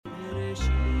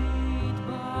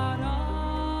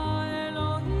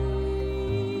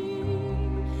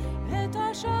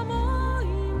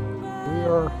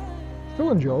are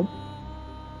still in Job,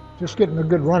 just getting a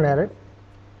good run at it.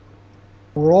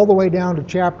 We're all the way down to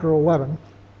chapter 11.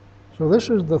 So this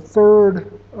is the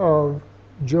third of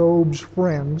Job's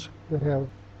friends that have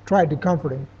tried to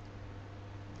comfort him.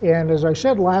 And as I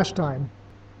said last time,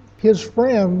 his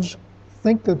friends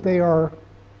think that they are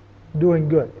doing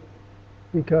good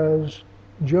because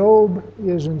Job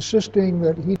is insisting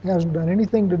that he hasn't done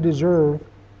anything to deserve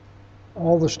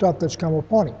all the stuff that's come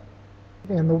upon him.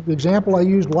 And the example I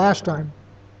used last time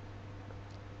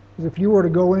is if you were to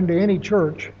go into any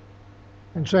church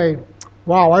and say,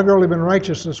 wow, I've really been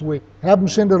righteous this week, haven't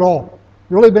sinned at all,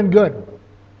 really been good,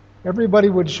 everybody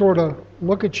would sort of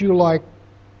look at you like,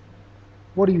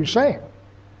 what are you saying?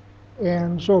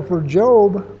 And so for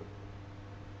Job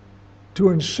to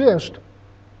insist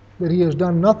that he has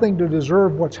done nothing to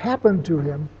deserve what's happened to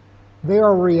him, they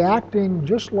are reacting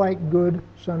just like good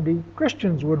Sunday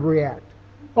Christians would react.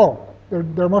 Oh,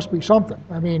 there must be something.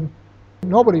 I mean,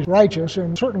 nobody's righteous,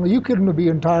 and certainly you couldn't be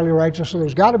entirely righteous, so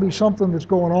there's got to be something that's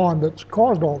going on that's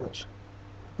caused all this.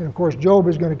 And of course, Job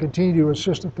is going to continue to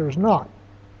insist that there's not.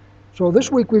 So this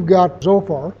week we've got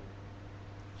Zophar.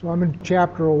 So I'm in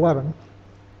chapter 11.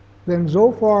 Then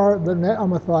Zophar the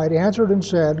Naamathite answered and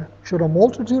said, should a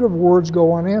multitude of words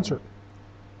go unanswered,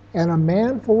 and a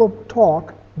man full of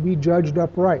talk be judged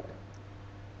upright?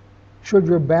 Should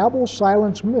your babble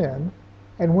silence men,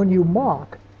 and when you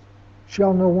mock,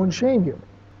 shall no one shame you?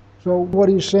 So what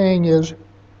he's saying is,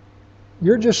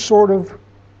 you're just sort of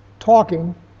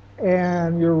talking,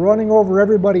 and you're running over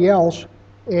everybody else,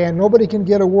 and nobody can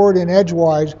get a word in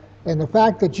edgewise, and the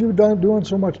fact that you've done doing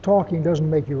so much talking doesn't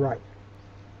make you right.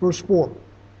 Verse 4,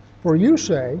 for you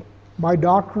say, my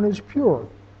doctrine is pure,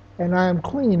 and I am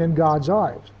clean in God's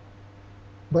eyes.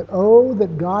 But oh,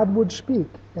 that God would speak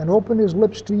and open his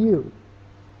lips to you,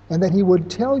 and that he would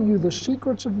tell you the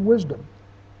secrets of wisdom,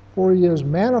 for he is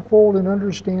manifold in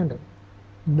understanding.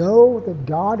 Know that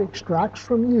God extracts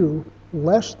from you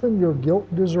less than your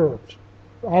guilt deserves.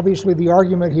 Obviously, the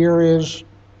argument here is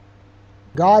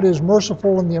God is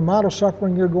merciful, and the amount of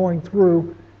suffering you're going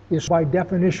through is by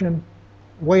definition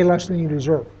way less than you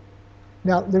deserve.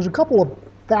 Now, there's a couple of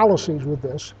fallacies with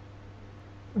this.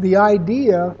 The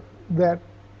idea that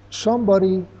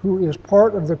somebody who is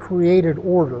part of the created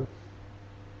order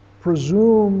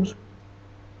presumes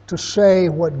to say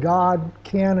what God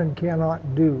can and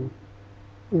cannot do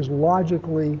is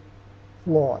logically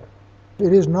flawed.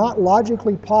 It is not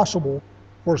logically possible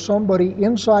for somebody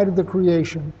inside of the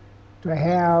creation to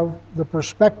have the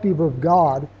perspective of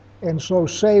God and so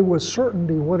say with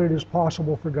certainty what it is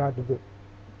possible for God to do. It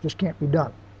just can't be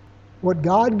done. What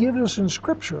God gives us in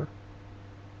Scripture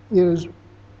is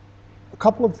a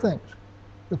couple of things.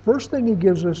 The first thing he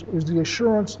gives us is the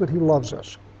assurance that he loves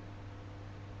us,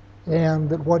 and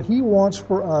that what he wants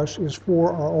for us is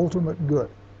for our ultimate good.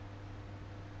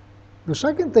 The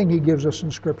second thing he gives us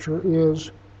in Scripture is,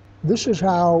 this is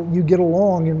how you get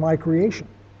along in my creation.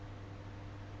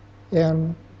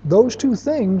 And those two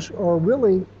things are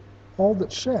really all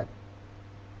that's said.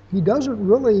 He doesn't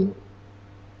really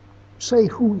say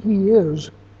who he is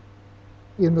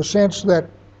in the sense that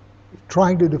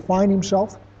trying to define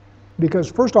himself,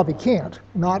 because first off, he can't,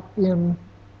 not in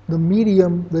the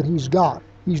medium that he's got.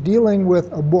 He's dealing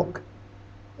with a book,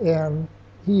 and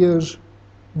he is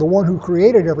the one who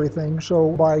created everything,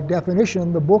 so by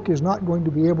definition, the book is not going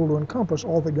to be able to encompass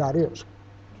all that God is.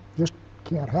 Just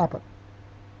can't happen.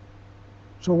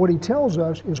 So what he tells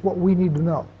us is what we need to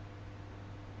know.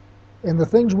 And the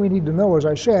things we need to know, as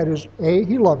I said, is A,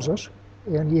 he loves us,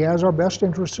 and he has our best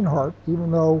interests in heart,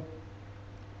 even though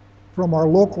from our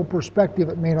local perspective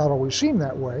it may not always seem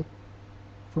that way.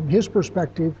 From his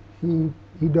perspective,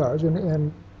 he does.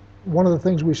 And one of the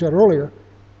things we said earlier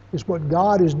is what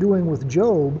God is doing with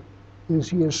Job is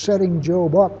he is setting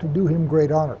Job up to do him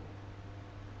great honor.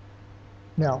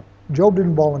 Now, Job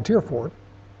didn't volunteer for it,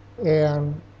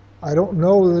 and I don't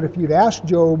know that if you'd asked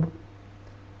Job,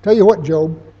 tell you what,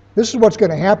 Job, this is what's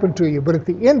going to happen to you, but at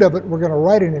the end of it, we're going to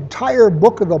write an entire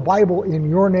book of the Bible in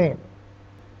your name.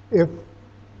 If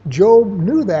Job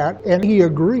knew that and he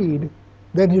agreed,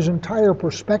 then his entire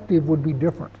perspective would be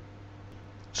different.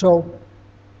 So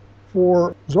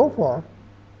for Zophar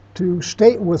to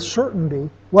state with certainty,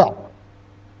 well,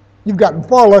 you've gotten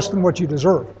far less than what you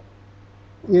deserve,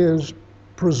 is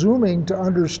presuming to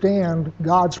understand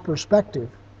God's perspective.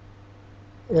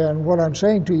 And what I'm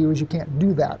saying to you is you can't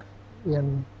do that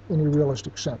in any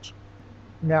realistic sense.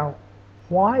 Now,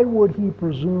 why would he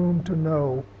presume to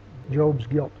know Job's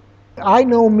guilt? I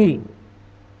know me,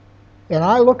 and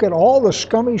I look at all the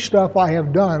scummy stuff I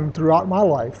have done throughout my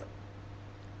life,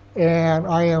 and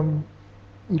I am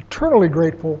eternally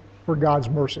grateful for for God's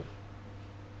mercy.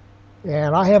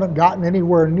 And I haven't gotten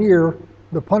anywhere near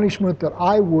the punishment that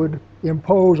I would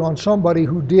impose on somebody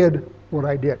who did what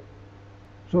I did.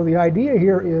 So the idea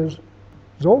here is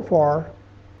Zophar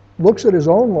looks at his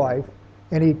own life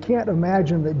and he can't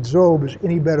imagine that Job is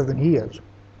any better than he is.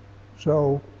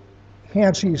 So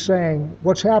hence he's saying,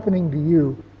 what's happening to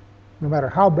you, no matter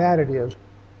how bad it is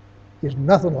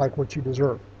nothing like what you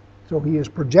deserve. So he is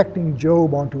projecting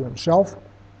Job onto himself,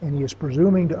 and he is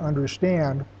presuming to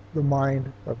understand the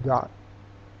mind of God.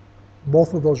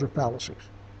 Both of those are fallacies.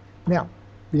 Now,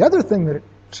 the other thing that it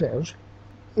says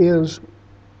is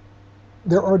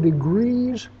there are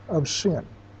degrees of sin.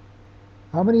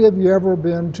 How many of you ever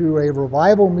been to a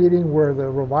revival meeting where the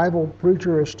revival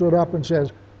preacher has stood up and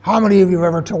says, how many of you have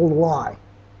ever told a lie?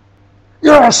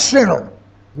 You're a sinner.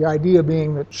 The idea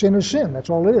being that sin is sin. That's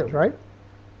all it is, right?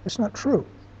 It's not true.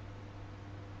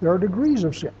 There are degrees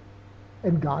of sin,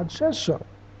 and God says so.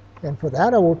 And for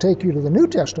that, I will take you to the New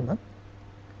Testament,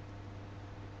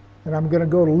 and I'm going to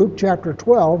go to Luke chapter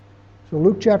 12. So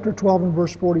Luke chapter 12 and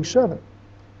verse 47.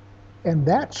 And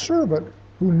that servant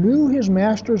who knew his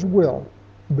master's will,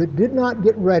 but did not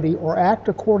get ready or act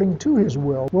according to his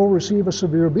will receive a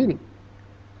severe beating.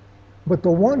 But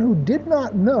the one who did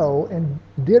not know and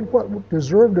did what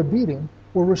deserved a beating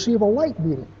will receive a light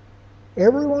beating.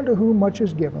 Everyone to whom much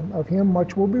is given, of him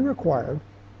much will be required,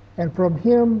 and from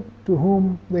him to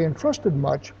whom they entrusted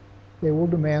much, they will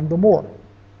demand the more.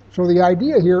 So the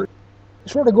idea here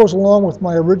sort of goes along with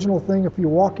my original thing. If you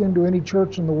walk into any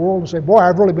church in the world and say, boy,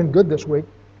 I've really been good this week,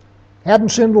 haven't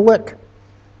sinned a lick,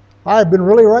 I've been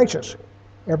really righteous,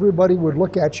 everybody would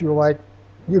look at you like,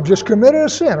 you've just committed a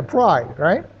sin of pride,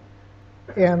 right?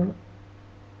 And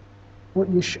what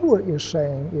Yeshua is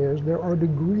saying is there are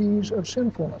degrees of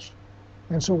sinfulness.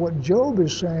 And so what Job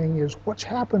is saying is what's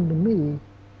happened to me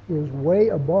is way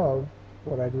above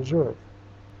what I deserve.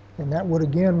 And that would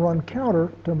again run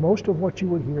counter to most of what you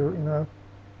would hear in a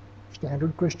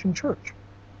standard Christian church.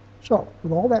 So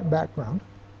with all that background,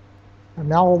 I'm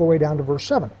now all the way down to verse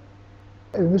 7.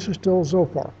 And this is still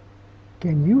Zophar.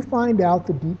 Can you find out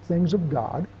the deep things of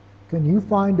God? Can you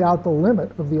find out the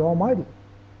limit of the Almighty?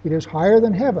 It is higher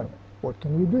than heaven. What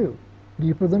can you do?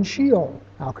 Deeper than Sheol.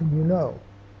 How can you know?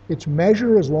 Its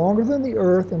measure is longer than the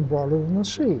earth and broader than the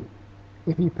sea.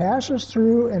 If he passes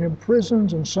through and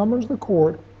imprisons and summons the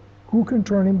court, who can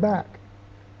turn him back?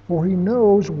 For he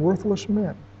knows worthless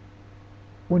men.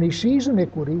 When he sees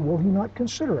iniquity, will he not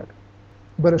consider it?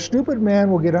 But a stupid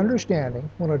man will get understanding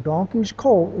when a donkey's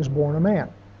colt is born a man.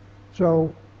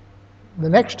 So the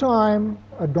next time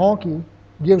a donkey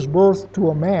gives birth to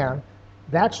a man,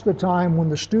 that's the time when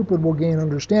the stupid will gain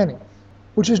understanding,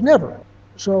 which is never.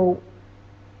 So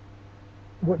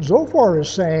what Zophar is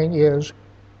saying is,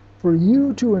 for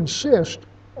you to insist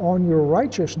on your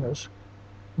righteousness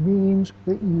means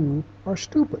that you are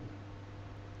stupid.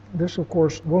 This, of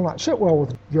course, will not sit well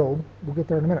with Job. We'll get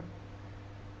there in a minute.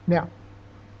 Now,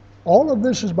 all of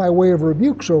this is by way of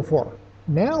rebuke so far.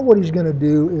 Now what he's going to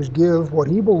do is give what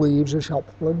he believes is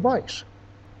helpful advice.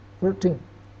 13.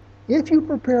 If you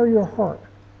prepare your heart,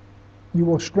 you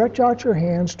will stretch out your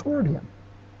hands toward him.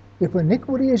 If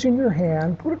iniquity is in your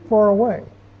hand, put it far away,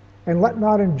 and let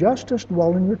not injustice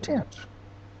dwell in your tents.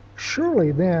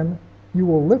 Surely then you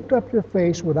will lift up your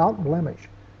face without blemish.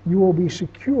 You will be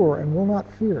secure and will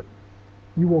not fear.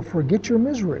 You will forget your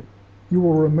misery. You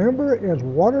will remember it as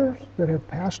waters that have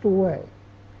passed away.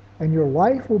 And your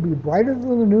life will be brighter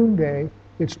than the noonday.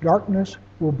 Its darkness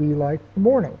will be like the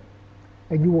morning.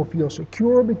 And you will feel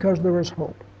secure because there is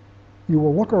hope. You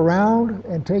will look around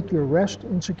and take your rest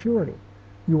in security.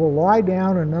 You will lie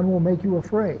down and none will make you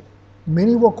afraid.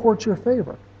 Many will court your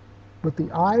favor, but the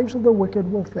eyes of the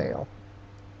wicked will fail.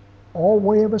 All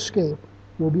way of escape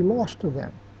will be lost to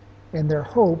them, and their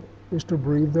hope is to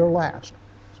breathe their last.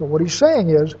 So what he's saying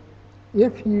is,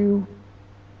 if you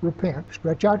repent,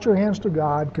 stretch out your hands to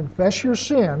God, confess your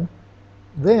sin,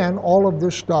 then all of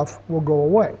this stuff will go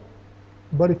away.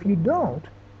 But if you don't,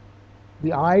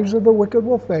 the eyes of the wicked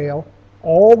will fail,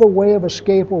 all the way of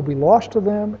escape will be lost to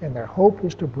them, and their hope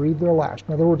is to breathe their last.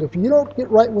 In other words, if you don't get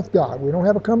right with God, we don't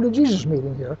have a come to Jesus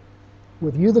meeting here,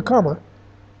 with you the comer,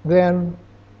 then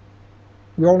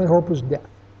your only hope is death.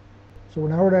 So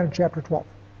now we're down to chapter 12.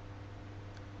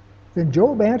 Then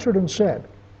Job answered and said,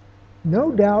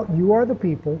 no doubt you are the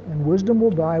people, and wisdom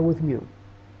will die with you.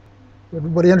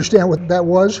 Everybody understand what that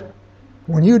was?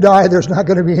 When you die, there's not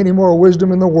going to be any more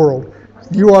wisdom in the world.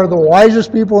 You are the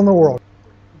wisest people in the world.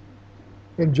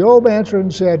 And Job answered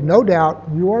and said, no doubt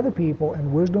you are the people,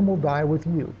 and wisdom will die with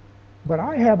you. But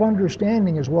I have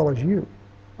understanding as well as you.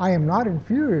 I am not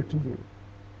inferior to you.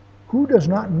 Who does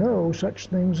not know such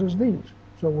things as these?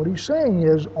 So what he's saying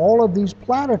is, all of these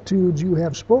platitudes you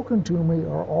have spoken to me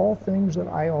are all things that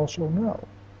I also know.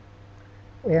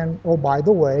 And, oh, by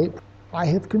the way, I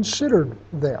have considered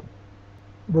them.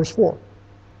 Verse 4,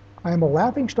 I am a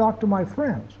laughingstock to my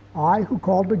friends, I who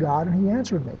called to God, and he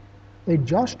answered me. A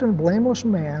just and blameless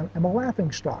man am a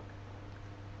laughingstock.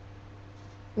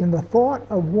 In the thought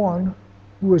of one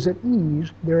who is at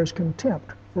ease, there is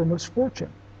contempt for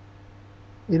misfortune.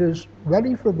 It is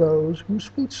ready for those whose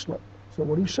feet slip. So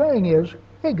what he's saying is,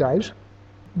 hey guys,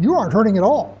 you aren't hurting at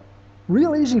all.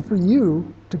 Real easy for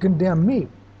you to condemn me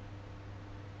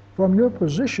from your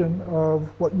position of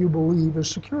what you believe is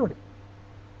security.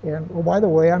 And, oh, by the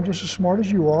way, I'm just as smart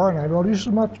as you are, and I know just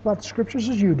as much about the scriptures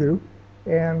as you do,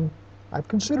 and I've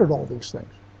considered all these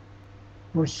things.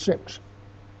 Verse 6,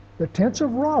 the tents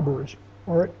of robbers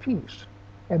are at peace,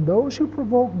 and those who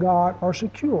provoke God are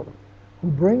secure, who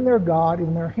bring their God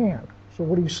in their hand. So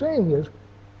what he's saying is,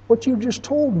 what you've just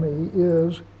told me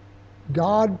is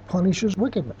God punishes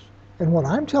wickedness. And what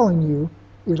I'm telling you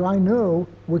is I know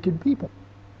wicked people,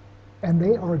 and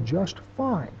they are just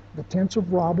fine. The tents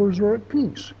of robbers are at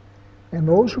peace, and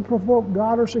those who provoke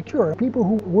God are secure. People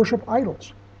who worship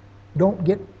idols don't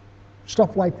get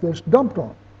stuff like this dumped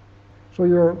on. So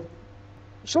your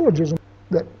syllogism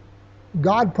that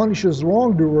God punishes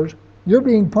wrongdoers, you're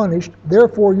being punished,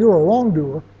 therefore you're a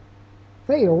wrongdoer,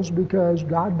 fails, because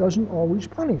God doesn't always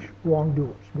punish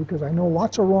wrongdoers, because I know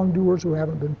lots of wrongdoers who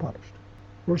haven't been punished.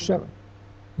 Verse 7,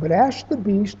 but ask the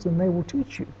beasts and they will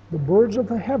teach you, the birds of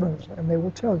the heavens and they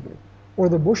will tell you, or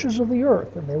the bushes of the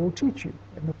earth and they will teach you,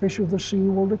 and the fish of the sea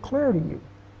will declare to you.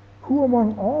 Who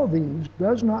among all these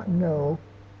does not know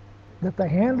that the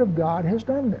hand of God has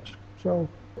done this? So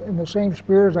in the same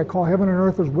spirit as I call heaven and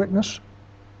earth as witness,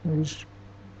 he's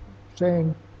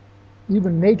saying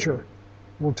even nature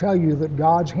will tell you that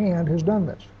God's hand has done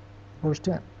this. Verse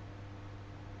 10,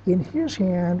 in his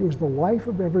hand is the life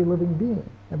of every living being,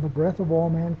 and the breath of all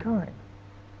mankind.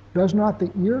 Does not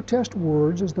the ear test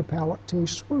words as the palate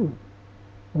tastes food?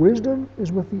 Wisdom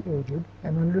is with the aged,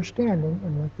 and understanding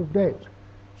in length of days.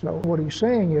 So what he's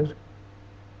saying is,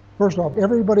 first off,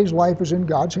 everybody's life is in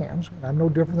God's hands, and I'm no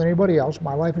different than anybody else.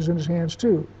 My life is in his hands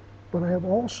too. But I have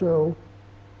also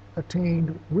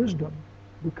attained wisdom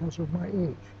because of my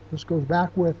age. This goes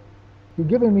back with, you're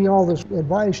giving me all this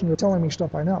advice and you're telling me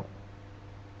stuff I know.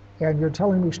 And you're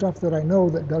telling me stuff that I know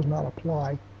that does not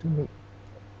apply to me.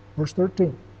 Verse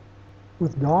 13,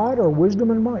 with God are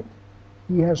wisdom and might.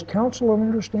 He has counsel and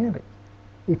understanding.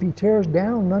 If he tears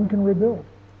down, none can rebuild.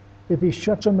 If he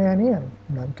shuts a man in,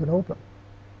 none can open.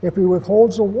 If he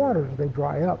withholds the waters, they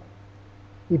dry up.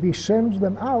 If he sends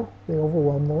them out, they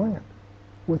overwhelm the land.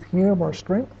 With him are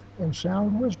strength and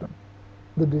sound wisdom.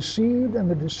 The deceived and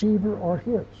the deceiver are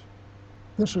his.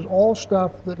 This is all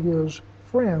stuff that his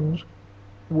friends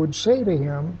would say to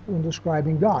him in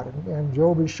describing God. And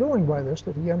Job is showing by this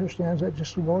that he understands that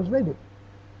just as well as they do.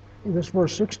 In this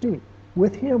verse 16,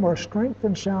 with him are strength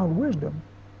and sound wisdom.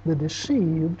 The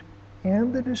deceived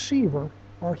and the deceiver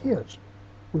are his,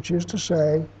 which is to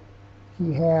say,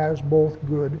 he has both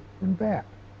good and bad.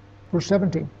 Verse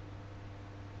 17,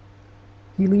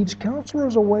 he leads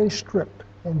counselors away stripped,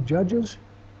 and judges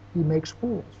he makes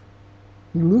fools.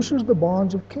 He looses the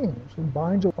bonds of kings and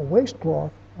binds a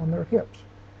waistcloth on their hips.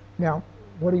 Now,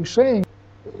 what he's saying,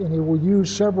 and he will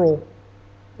use several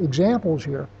examples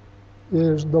here,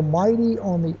 is the mighty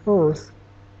on the earth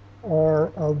are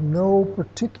of no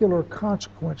particular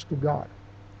consequence to God.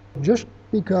 Just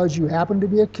because you happen to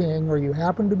be a king, or you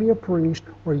happen to be a priest,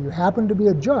 or you happen to be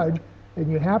a judge,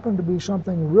 and you happen to be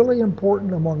something really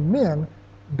important among men,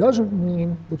 doesn't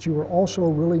mean that you are also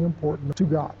really important to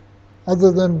God.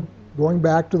 Other than going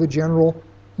back to the general,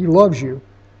 he loves you,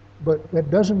 but that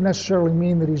doesn't necessarily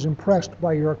mean that he's impressed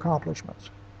by your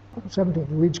accomplishments. 17,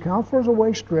 he leads counselors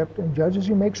away stripped, and judges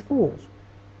he makes fools.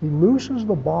 He looses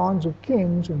the bonds of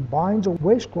kings and binds a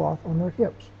waistcloth on their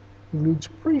hips. He leads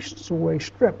priests away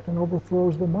stripped and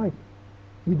overthrows the mighty.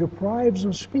 He deprives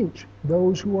of speech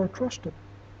those who are trusted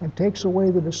and takes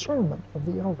away the discernment of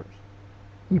the elders.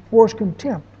 He pours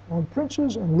contempt on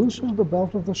princes and looses the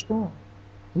belt of the strong.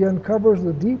 He uncovers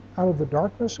the deep out of the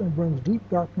darkness and brings deep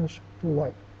darkness to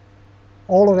light.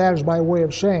 All of that is by way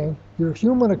of saying your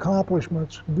human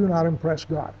accomplishments do not impress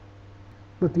God.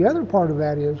 But the other part of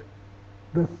that is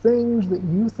the things that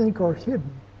you think are hidden,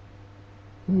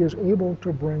 he is able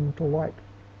to bring to light.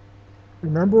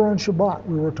 Remember on Shabbat,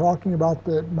 we were talking about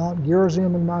the Mount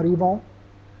Gerizim and Mount Ebal,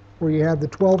 where you had the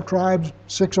 12 tribes,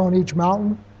 6 on each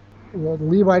mountain, the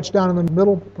Levites down in the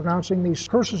middle pronouncing these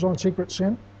curses on secret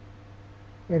sin,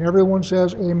 and everyone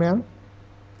says amen.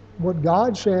 What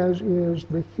God says is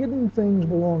the hidden things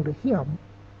belong to him,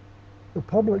 the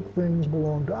public things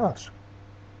belong to us.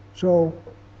 So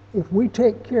if we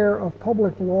take care of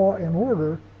public law and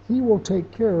order, he will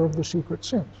take care of the secret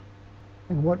sins.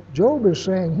 And what Job is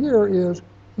saying here is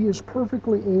he is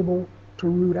perfectly able to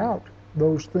root out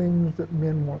those things that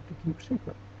men want to keep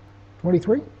secret.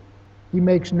 23, he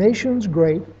makes nations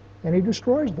great and he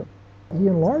destroys them. He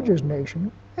enlarges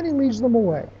nations and he leads them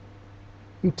away.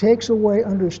 He takes away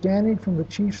understanding from the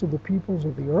chiefs of the peoples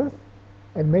of the earth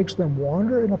and makes them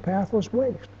wander in a pathless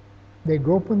waste. They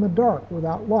grope in the dark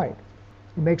without light.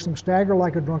 He makes them stagger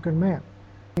like a drunken man.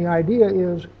 The idea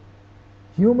is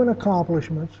human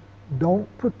accomplishments don't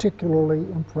particularly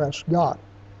impress God.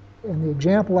 And the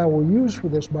example I will use for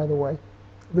this, by the way,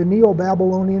 the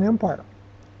Neo-Babylonian Empire.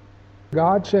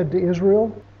 God said to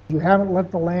Israel, you haven't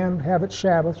let the land have its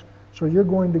Sabbaths, so you're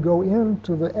going to go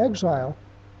into the exile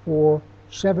for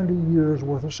 70 years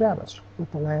worth of Sabbaths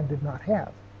that the land did not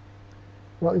have.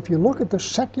 Well, if you look at the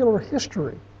secular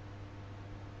history,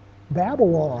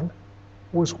 Babylon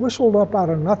was whistled up out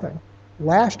of nothing,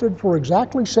 lasted for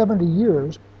exactly 70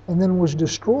 years, and then was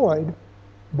destroyed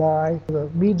by the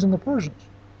Medes and the Persians.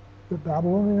 The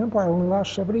Babylonian Empire only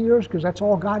lasted 70 years because that's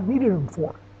all God needed them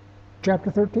for.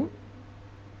 Chapter 13.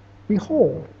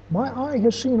 Behold, my eye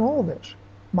has seen all this.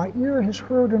 My ear has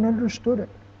heard and understood it.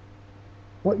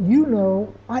 What you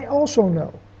know, I also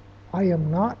know. I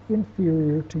am not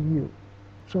inferior to you.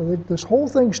 So this whole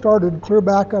thing started clear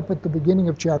back up at the beginning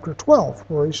of chapter 12,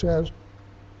 where he says,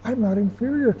 I'm not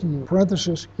inferior to you,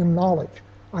 parenthesis, in knowledge.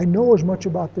 I know as much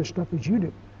about this stuff as you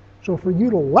do. So for you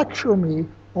to lecture me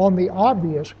on the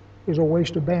obvious is a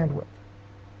waste of bandwidth.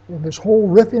 And this whole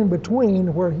riff in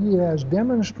between, where he has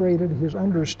demonstrated his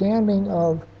understanding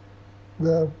of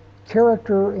the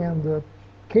character and the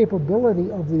capability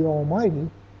of the Almighty,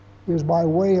 is by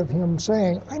way of him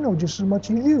saying, I know just as much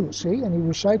as you, see? And he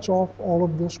recites off all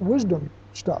of this wisdom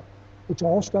stuff. It's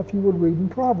all stuff you would read in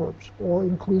Proverbs or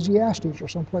in Ecclesiastes or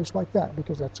someplace like that,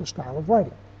 because that's a style of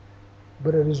writing.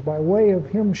 But it is by way of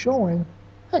him showing,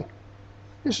 hey,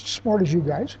 just as smart as you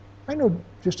guys. I know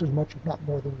just as much, if not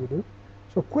more than you do.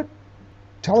 So quit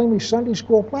telling me Sunday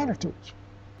school platitudes.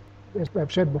 As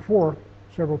I've said before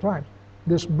several times,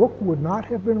 this book would not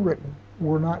have been written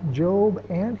were not Job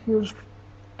and his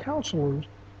counselors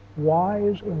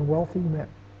wise and wealthy men.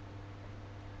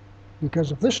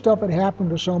 Because if this stuff had happened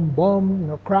to some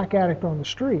bum, crack addict on the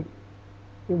street,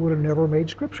 it would have never made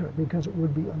Scripture, because it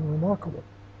would be unremarkable.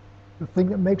 The thing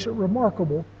that makes it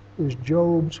remarkable is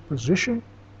Job's position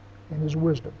and his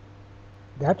wisdom.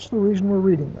 That's the reason we're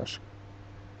reading this.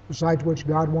 Besides which,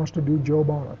 God wants to do Job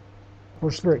honor.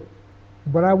 Verse 3,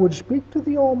 but I would speak to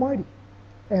the Almighty,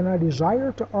 and I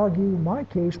desire to argue my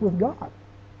case with God.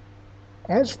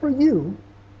 As for you,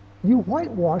 you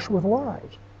whitewash with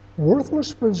lies.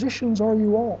 Worthless physicians are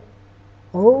you all.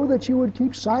 Oh, that you would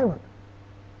keep silent,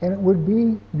 and it would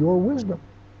be your wisdom.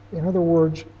 In other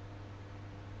words,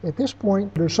 at this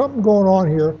point, there's something going on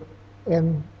here,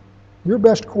 and your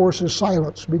best course is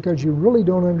silence, because you really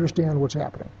don't understand what's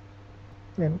happening.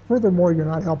 And furthermore, you're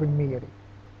not helping me any.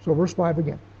 So verse 5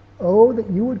 again. Oh, that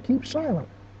you would keep silent,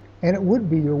 and it would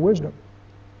be your wisdom.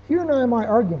 Hear now my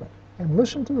argument, and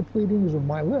listen to the pleadings of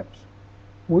my lips.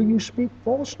 Will you speak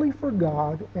falsely for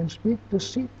God and speak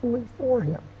deceitfully for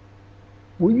him?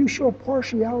 Will you show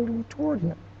partiality toward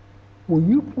him? Will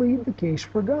you plead the case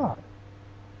for God?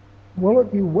 Will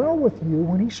it be well with you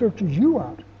when he searches you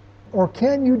out? Or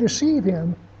can you deceive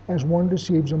him as one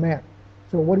deceives a man?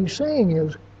 So what he's saying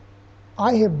is,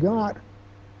 I have got,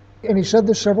 and he said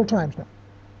this several times now,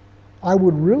 I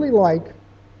would really like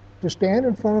to stand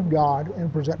in front of God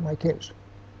and present my case.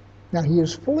 Now, he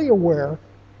is fully aware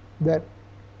that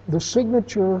the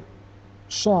signature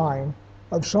sign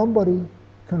of somebody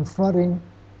confronting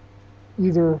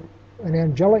either an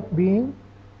angelic being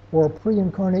or a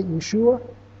pre-incarnate Yeshua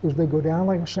is they go down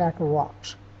like a sack of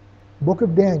rocks. Book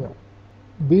of Daniel.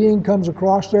 Being comes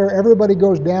across there, everybody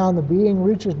goes down, the being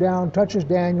reaches down, touches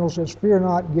Daniel, says, fear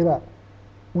not, get up.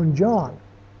 When John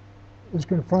is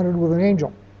confronted with an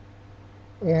angel,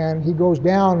 and he goes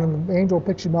down and the angel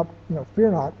picks him up,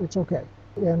 fear not, it's okay.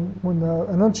 And when the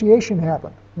Annunciation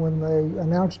happened, when they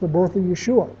announced the birth of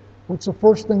Yeshua, what's the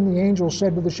first thing the angel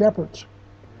said to the shepherds?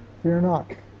 Fear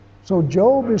not. So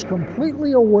Job is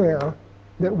completely aware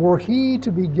that were he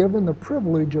to be given the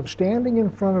privilege of standing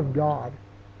in front of God,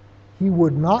 he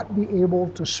would not be able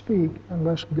to speak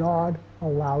unless God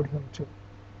allowed him to.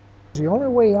 The only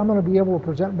way I'm going to be able to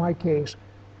present my case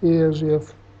is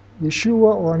if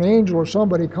Yeshua or an angel or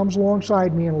somebody comes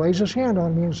alongside me and lays his hand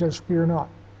on me and says, fear not.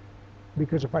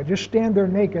 Because if I just stand there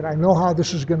naked, I know how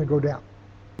this is going to go down.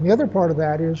 And the other part of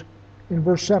that is in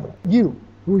verse 7. You,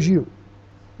 who is you?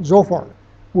 Zophar.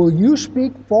 Will you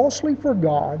speak falsely for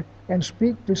God and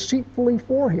speak deceitfully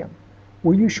for him?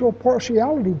 Will you show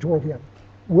partiality toward him?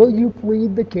 Will you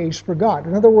plead the case for God?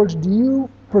 In other words, do you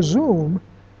presume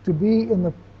to be in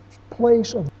the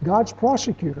place of God's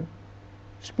prosecutor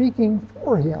speaking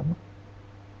for him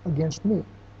against me?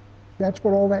 That's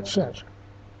what all that says.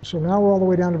 So now we're all the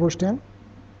way down to verse 10.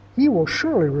 He will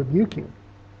surely rebuke you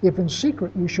if in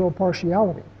secret you show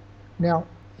partiality. Now,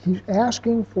 he's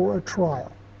asking for a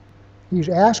trial. He's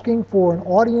asking for an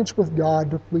audience with God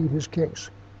to plead his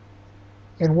case.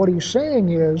 And what he's saying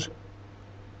is,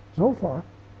 Zophar,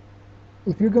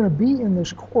 if you're going to be in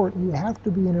this court, you have to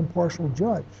be an impartial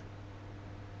judge.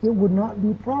 It would not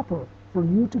be proper for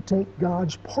you to take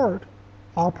God's part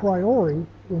a priori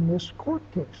in this court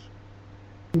case.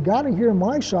 You got to hear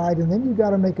my side, and then you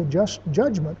got to make a just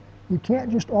judgment. You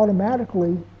can't just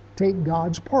automatically take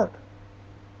God's part.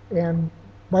 And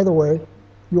by the way,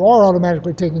 you are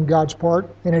automatically taking God's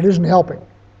part, and it isn't helping.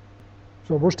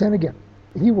 So verse 10 again.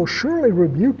 He will surely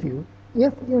rebuke you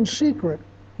if in secret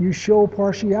you show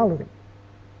partiality.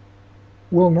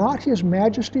 Will not his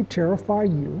majesty terrify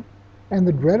you, and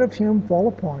the dread of him fall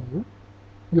upon you?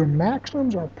 Your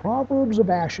maxims are proverbs of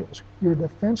ashes. Your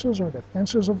defenses are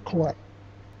defenses of clay.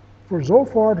 For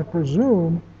Zophar to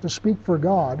presume to speak for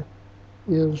God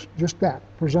is just that,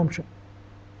 presumption.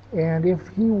 And if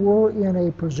he were in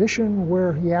a position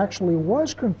where he actually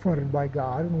was confronted by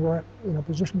God and were in a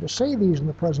position to say these in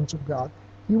the presence of God,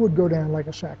 he would go down like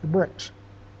a sack of bricks.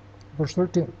 Verse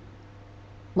 13.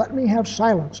 Let me have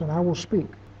silence and I will speak,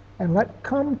 and let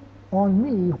come on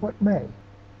me what may.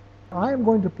 I am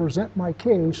going to present my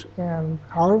case, and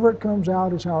however it comes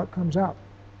out is how it comes out.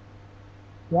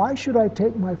 Why should I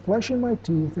take my flesh in my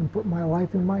teeth and put my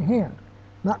life in my hand?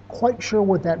 Not quite sure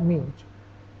what that means,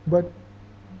 but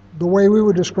the way we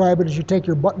would describe it is you take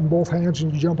your butt in both hands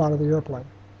and you jump out of the airplane.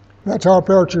 That's how a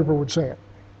paratrooper would say it.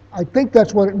 I think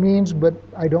that's what it means, but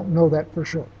I don't know that for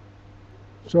sure.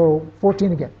 So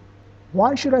 14 again.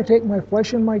 Why should I take my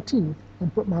flesh in my teeth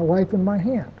and put my life in my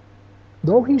hand?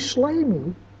 Though he slay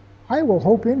me, I will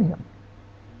hope in him.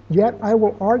 Yet I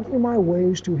will argue my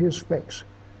ways to his face.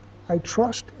 I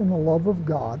trust in the love of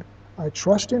God. I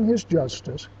trust in his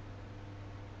justice.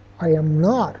 I am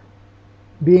not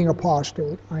being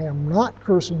apostate. I am not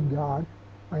cursing God.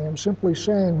 I am simply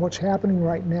saying what's happening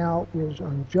right now is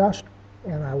unjust,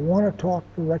 and I want to talk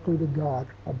directly to God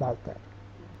about that.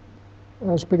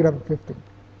 Let's pick it up at 15.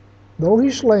 Though he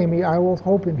slay me, I will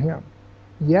hope in him.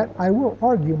 Yet I will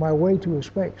argue my way to his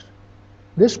face.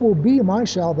 This will be my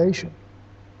salvation,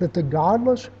 that the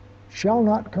godless shall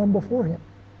not come before him.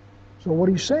 So what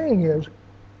he's saying is,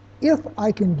 if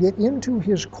I can get into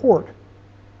his court,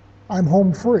 I'm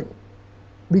home free,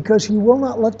 because he will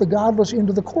not let the godless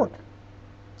into the court.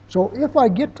 So if I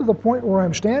get to the point where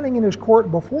I'm standing in his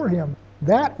court before him,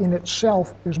 that in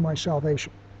itself is my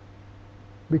salvation,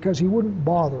 because he wouldn't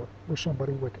bother with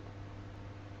somebody wicked.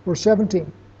 Verse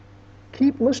 17,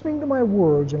 keep listening to my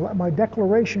words and let my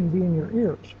declaration be in your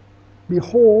ears.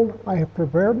 Behold, I have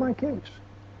prepared my case.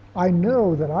 I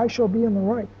know that I shall be in the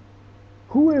right.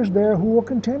 Who is there who will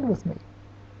contend with me?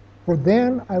 For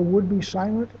then I would be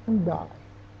silent and die.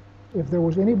 If there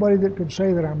was anybody that could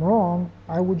say that I'm wrong,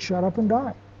 I would shut up and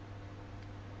die.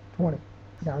 20.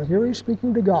 Now here he's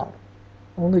speaking to God.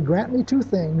 Only grant me two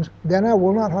things, then I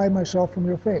will not hide myself from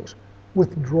your face.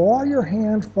 Withdraw your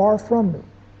hand far from me,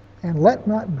 and let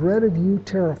not dread of you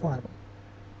terrify me.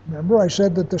 Remember I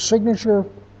said that the signature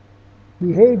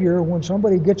behavior when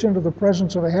somebody gets into the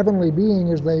presence of a heavenly being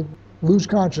is they lose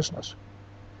consciousness.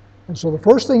 And so the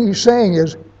first thing he's saying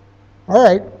is, all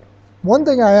right, one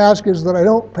thing I ask is that I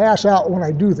don't pass out when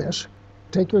I do this.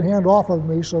 Take your hand off of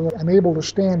me so that I'm able to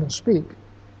stand and speak.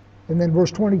 And then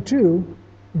verse 22,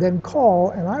 then call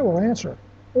and I will answer.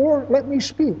 Or let me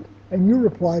speak and you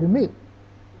reply to me.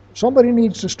 Somebody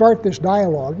needs to start this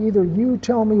dialogue. Either you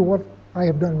tell me what I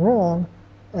have done wrong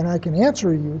and I can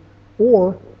answer you,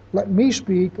 or let me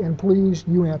speak and please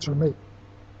you answer me.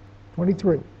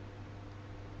 23.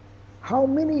 How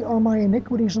many are my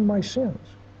iniquities and my sins?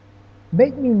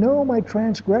 Make me know my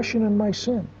transgression and my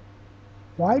sin.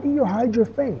 Why do you hide your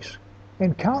face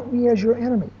and count me as your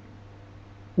enemy?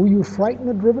 Will you frighten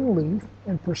a driven leaf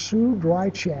and pursue dry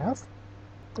chaff?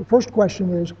 The first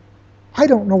question is, I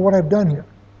don't know what I've done here.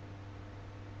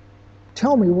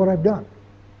 Tell me what I've done.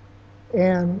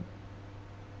 And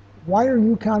why are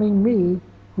you counting me,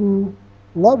 who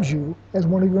loves you, as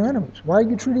one of your enemies? Why are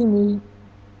you treating me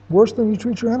worse than you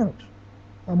treat your enemies?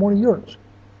 I'm one of yours.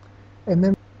 And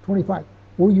then 25,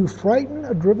 will you frighten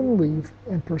a driven leaf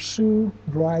and pursue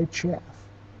dry chaff?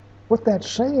 What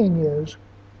that's saying is,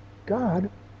 God,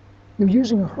 you're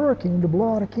using a hurricane to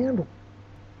blow out a candle.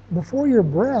 Before your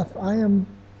breath, I am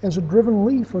as a driven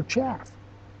leaf or chaff.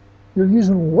 You're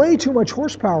using way too much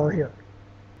horsepower here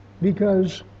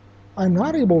because I'm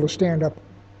not able to stand up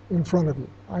in front of you.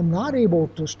 I'm not able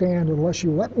to stand unless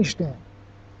you let me stand.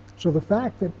 So the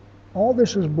fact that all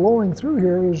this is blowing through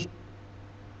here is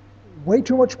way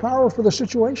too much power for the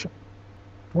situation.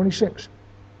 26.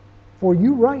 For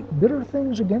you write bitter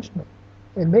things against me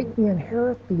and make me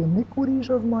inherit the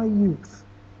iniquities of my youth.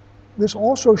 This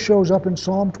also shows up in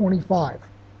Psalm 25,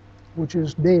 which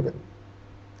is David.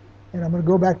 And I'm going to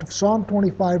go back to Psalm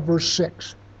 25, verse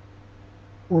 6.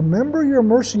 Remember your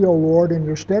mercy, O Lord, and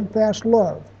your steadfast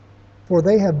love, for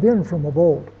they have been from of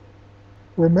old.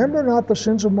 Remember not the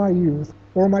sins of my youth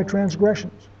or my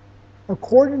transgressions.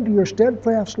 According to your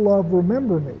steadfast love,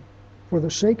 remember me, for the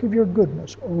sake of your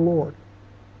goodness, O Lord.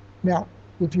 Now,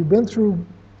 if you've been through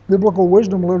biblical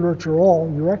wisdom literature at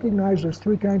all, you recognize there's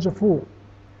three kinds of fool.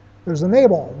 There's the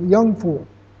Nabal, the young fool.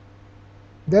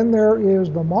 Then there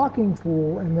is the mocking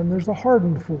fool, and then there's the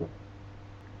hardened fool.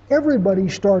 Everybody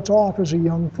starts off as a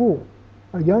young fool.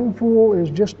 A young fool is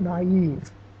just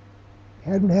naive,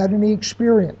 hadn't had any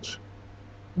experience,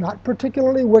 not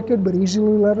particularly wicked, but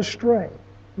easily led astray,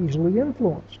 easily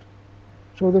influenced.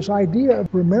 So this idea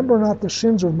of remember not the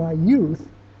sins of my youth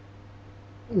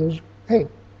is, hey,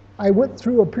 I went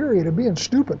through a period of being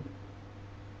stupid.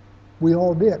 We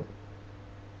all did.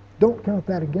 Don't count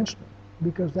that against me,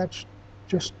 because that's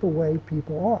just the way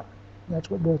people are. That's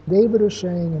what both David is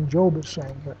saying and Job is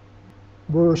saying here.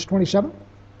 Verse 27,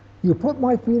 you put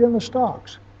my feet in the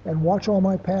stocks and watch all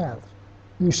my paths.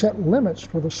 You set limits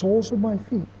for the soles of my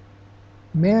feet.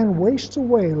 Man wastes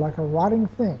away like a rotting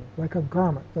thing, like a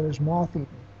garment that is moth-eaten.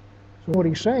 So what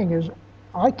he's saying is,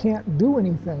 I can't do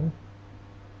anything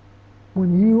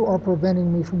when you are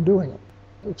preventing me from doing it.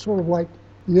 It's sort of like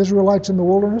the Israelites in the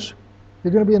wilderness.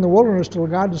 You're going to be in the wilderness till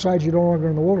God decides you don't want to go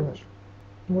in the wilderness.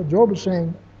 And what Job is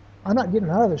saying, I'm not getting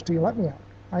out of this till you let me out.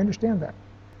 I understand that.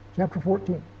 Chapter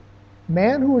 14.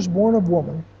 Man who is born of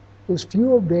woman is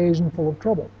few of days and full of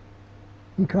trouble.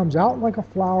 He comes out like a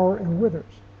flower and withers.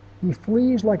 He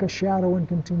flees like a shadow and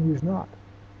continues not.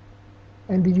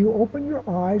 And did you open your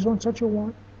eyes on such a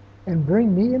one and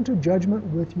bring me into judgment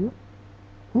with you?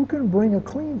 Who can bring a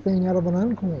clean thing out of an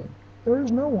unclean? There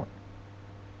is no one.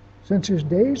 Since his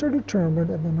days are determined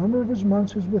and the number of his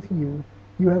months is with you,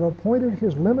 you have appointed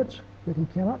his limits that he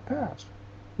cannot pass.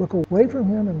 Look away from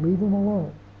him and leave him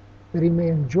alone, that he may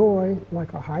enjoy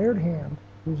like a hired hand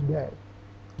his day.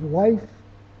 Life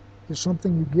is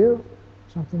something you give,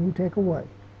 something you take away.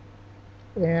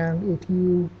 And if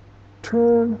you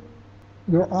turn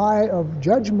your eye of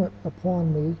judgment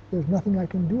upon me, there's nothing I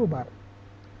can do about it.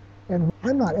 And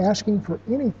I'm not asking for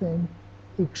anything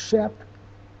except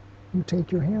you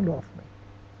take your hand off me.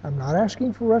 I'm not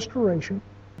asking for restoration.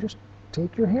 Just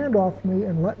take your hand off me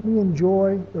and let me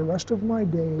enjoy the rest of my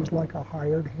days like a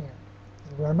hired hand.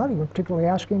 And I'm not even particularly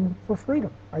asking for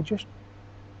freedom. I just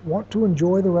want to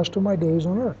enjoy the rest of my days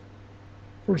on earth.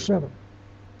 Verse 7,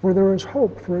 for there is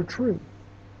hope for a tree.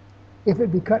 If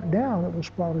it be cut down, it will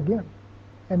sprout again,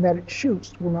 and that its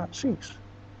shoots will not cease.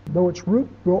 Though its root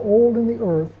grow old in the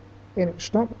earth, and its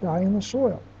stump die in the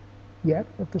soil, yet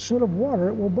at the scent of water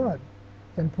it will bud,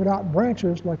 and put out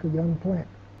branches like a young plant.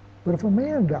 But if a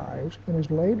man dies and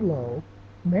is laid low,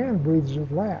 man breathes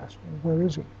his last, and where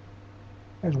is he?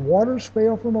 As waters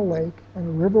fail from a lake, and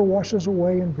a river washes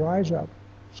away and dries up,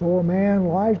 so a man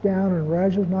lies down and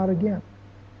rises not again.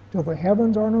 Till the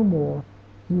heavens are no more,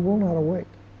 he will not awake,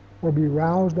 or be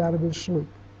roused out of his sleep.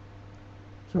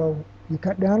 So you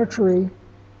cut down a tree,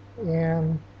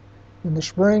 and in the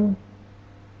spring,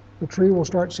 the tree will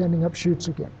start sending up shoots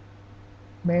again.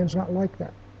 Man's not like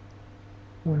that.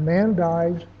 When man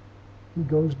dies, he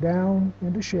goes down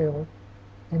into Sheol,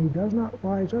 and he does not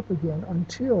rise up again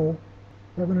until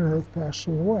heaven and earth pass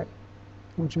away,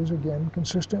 which is again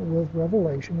consistent with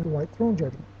Revelation and the white throne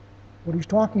judgment. What he's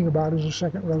talking about is a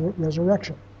second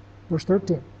resurrection. Verse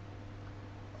 13.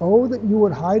 Oh, that you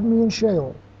would hide me in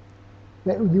Sheol,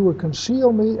 that you would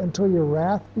conceal me until your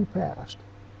wrath be past,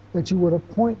 that you would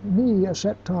appoint me a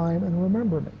set time and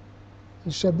remember me.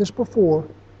 He said this before,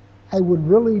 I would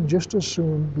really just as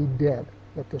soon be dead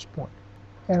at this point.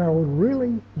 And I would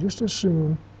really just as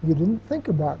soon you didn't think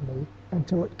about me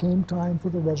until it came time for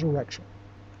the resurrection.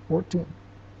 14.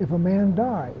 If a man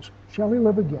dies, shall he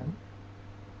live again?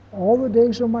 All the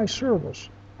days of my service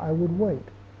I would wait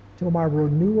till my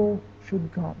renewal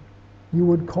should come. You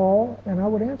would call and I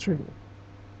would answer you.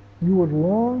 You would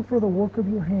long for the work of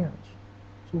your hands.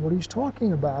 So what he's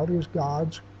talking about is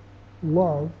God's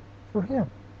love for him.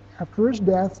 After his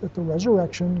death, at the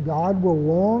resurrection, God will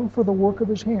long for the work of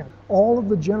his hand. All of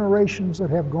the generations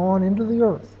that have gone into the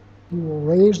earth, he will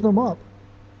raise them up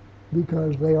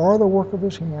because they are the work of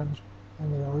his hands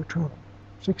and they are eternal.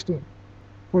 16.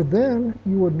 For then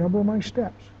you would number my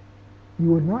steps. You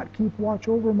would not keep watch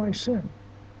over my sin.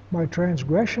 My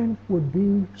transgression would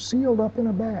be sealed up in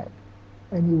a bag,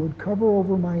 and you would cover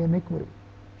over my iniquity.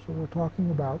 So we're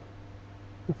talking about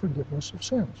the forgiveness of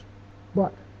sins.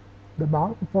 But the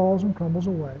mountain falls and crumbles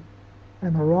away,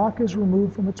 and the rock is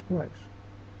removed from its place.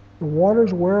 The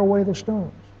waters wear away the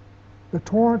stones. The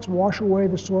torrents wash away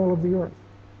the soil of the earth.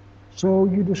 So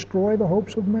you destroy the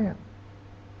hopes of man.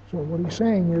 So what he's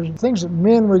saying is things that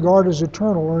men regard as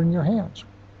eternal are in your hands.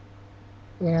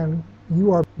 And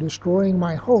you are destroying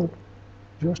my hope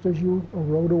just as you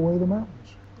erode away the mountains.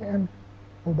 And,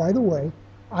 oh, by the way,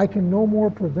 I can no more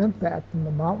prevent that than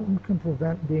the mountain can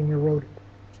prevent being eroded.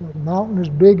 So the mountain is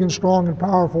big and strong and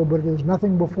powerful, but it is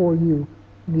nothing before you,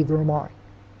 neither am I.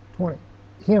 20.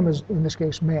 Him is, in this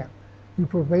case, man. You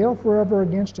prevail forever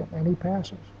against him, and he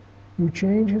passes. You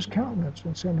change his countenance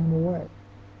and send him away.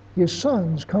 His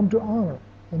sons come to honor,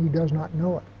 and he does not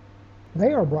know it.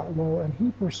 They are brought low, and he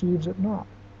perceives it not.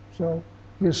 So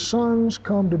his sons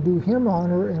come to do him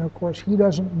honor, and of course he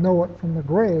doesn't know it from the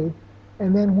grave.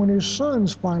 And then when his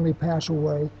sons finally pass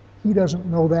away, he doesn't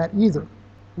know that either.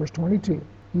 Verse 22.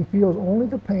 He feels only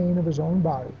the pain of his own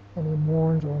body, and he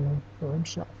mourns only for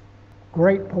himself.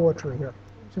 Great poetry here,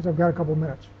 since I've got a couple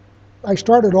minutes. I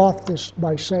started off this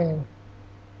by saying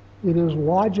it is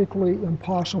logically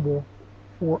impossible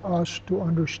for us to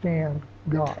understand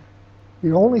God.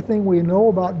 The only thing we know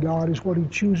about God is what he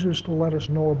chooses to let us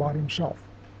know about himself.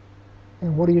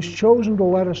 And what he has chosen to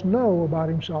let us know about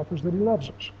himself is that he loves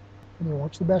us, and he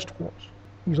wants the best for us.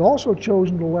 He's also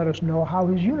chosen to let us know how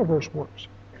his universe works,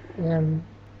 and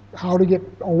how to get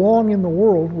along in the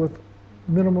world with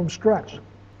minimum stress.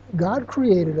 God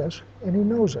created us, and he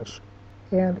knows us.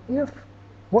 And if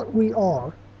what we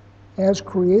are, as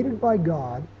created by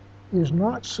God, is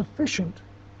not sufficient,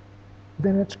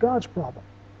 then it's God's problem.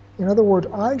 In other words,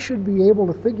 I should be able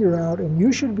to figure out, and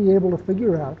you should be able to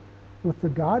figure out, with the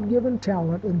God-given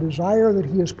talent and desire that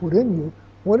he has put in you,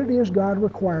 what it is God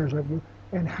requires of you,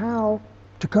 and how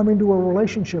to come into a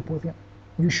relationship with him.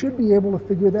 You should be able to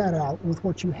figure that out with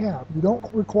what you have. You don't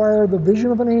require the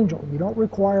vision of an angel. You don't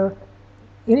require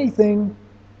anything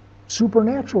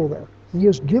supernatural there. He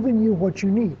has given you what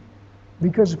you need.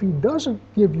 Because if he doesn't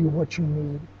give you what you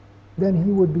need, then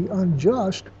he would be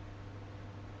unjust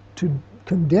to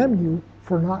condemn you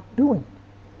for not doing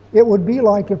it. It would be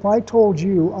like if I told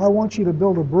you, I want you to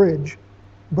build a bridge,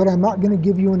 but I'm not going to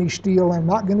give you any steel, I'm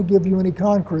not going to give you any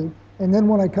concrete, and then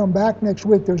when I come back next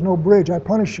week, there's no bridge, I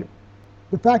punish you.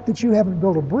 The fact that you haven't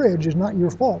built a bridge is not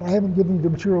your fault. I haven't given you the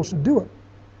materials to do it.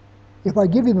 If I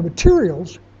give you the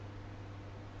materials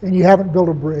and you haven't built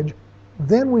a bridge,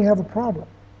 then we have a problem.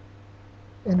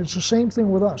 And it's the same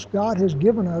thing with us. God has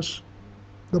given us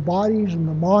the bodies and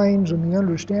the minds and the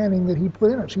understanding that he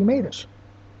put in us. He made us.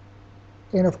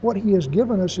 And if what he has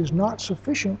given us is not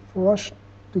sufficient for us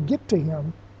to get to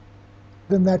him,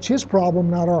 then that's his problem,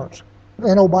 not ours.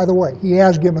 And oh, by the way, he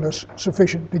has given us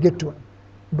sufficient to get to him.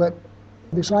 But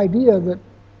this idea that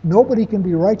nobody can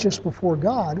be righteous before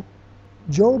God,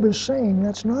 Job is saying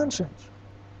that's nonsense.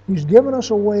 He's given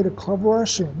us a way to cover our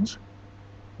sins,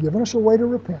 given us a way to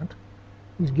repent,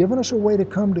 he's given us a way to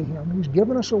come to him, he's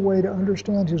given us a way to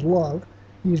understand his love,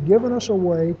 he's given us a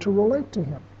way to relate to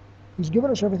him. He's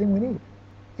given us everything we need.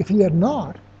 If he had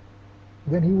not,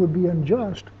 then he would be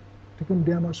unjust to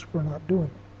condemn us for not doing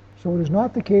it. So it is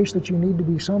not the case that you need to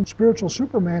be some spiritual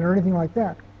Superman or anything like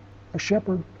that. A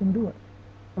shepherd can do it.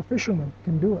 A fisherman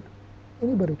can do it.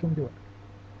 Anybody can do it.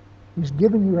 He's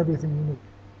given you everything you need.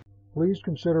 Please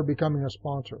consider becoming a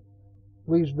sponsor.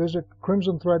 Please visit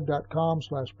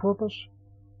crimsonthread.com/purpose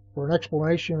for an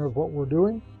explanation of what we're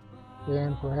doing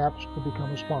and perhaps to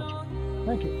become a sponsor.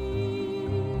 Thank you.